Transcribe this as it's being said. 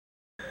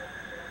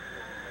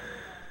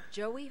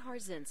Joey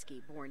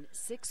Harzinski, born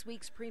 6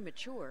 weeks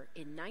premature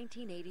in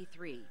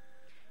 1983.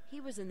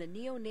 He was in the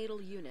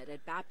Neo-Natal unit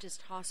at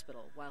Baptist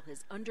Hospital while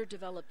his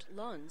underdeveloped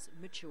lungs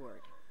matured.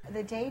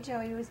 The day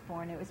Joey was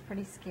born, it was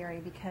pretty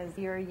scary because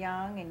you're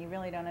young and you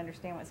really don't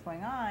understand what's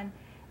going on.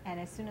 And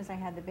as soon as I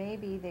had the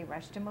baby, they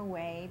rushed him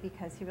away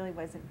because he really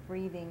wasn't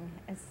breathing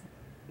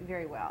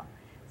very well.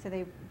 So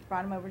they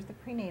brought him over to the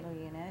prenatal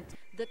unit.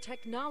 The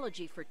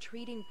technology for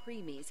treating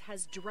preemies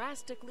has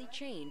drastically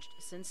changed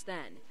since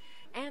then,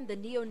 and the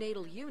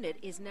neonatal unit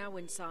is now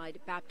inside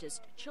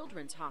Baptist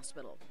Children's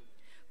Hospital.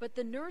 But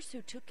the nurse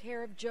who took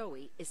care of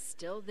Joey is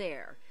still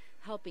there,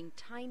 helping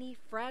tiny,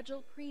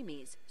 fragile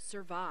preemies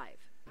survive.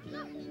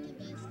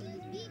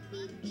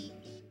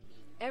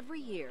 Every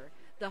year,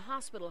 the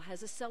hospital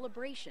has a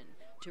celebration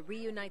to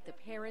reunite the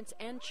parents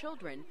and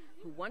children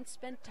who once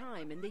spent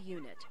time in the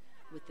unit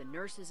with the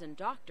nurses and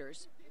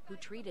doctors who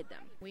treated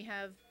them. We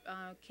have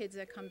kids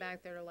that come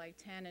back that are like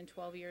 10 and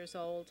 12 years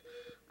old,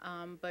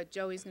 but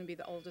Joey's going to be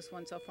the oldest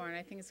one so far, and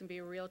I think it's going to be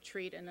a real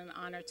treat and an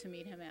honor to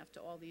meet him after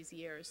all these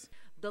years.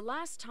 The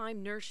last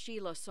time Nurse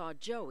Sheila saw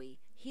Joey,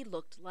 he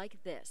looked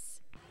like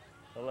this.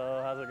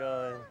 Hello, how's it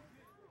going?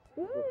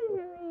 Good, how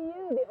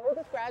are you? The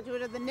oldest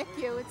graduate of the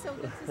NICU. It's so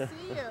good to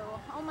see you.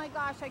 Oh my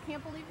gosh, I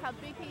can't believe how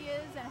big he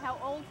is and how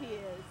old he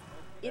is.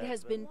 It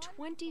has been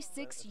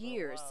 26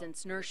 years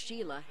since Nurse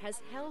Sheila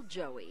has held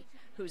Joey,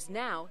 who's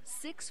now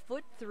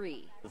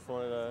 6'3". Just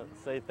wanted to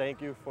say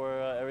thank you for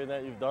everything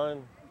that you've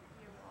done.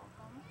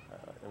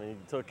 I mean, you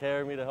took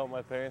care of me to help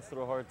my parents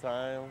through a hard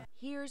time.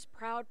 Here's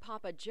proud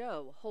Papa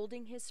Joe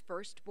holding his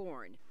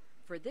firstborn.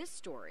 For this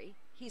story,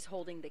 he's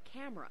holding the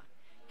camera,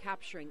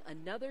 capturing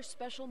another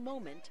special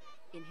moment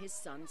in his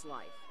son's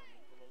life.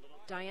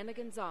 Diana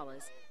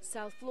Gonzalez,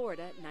 South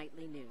Florida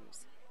Nightly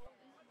News.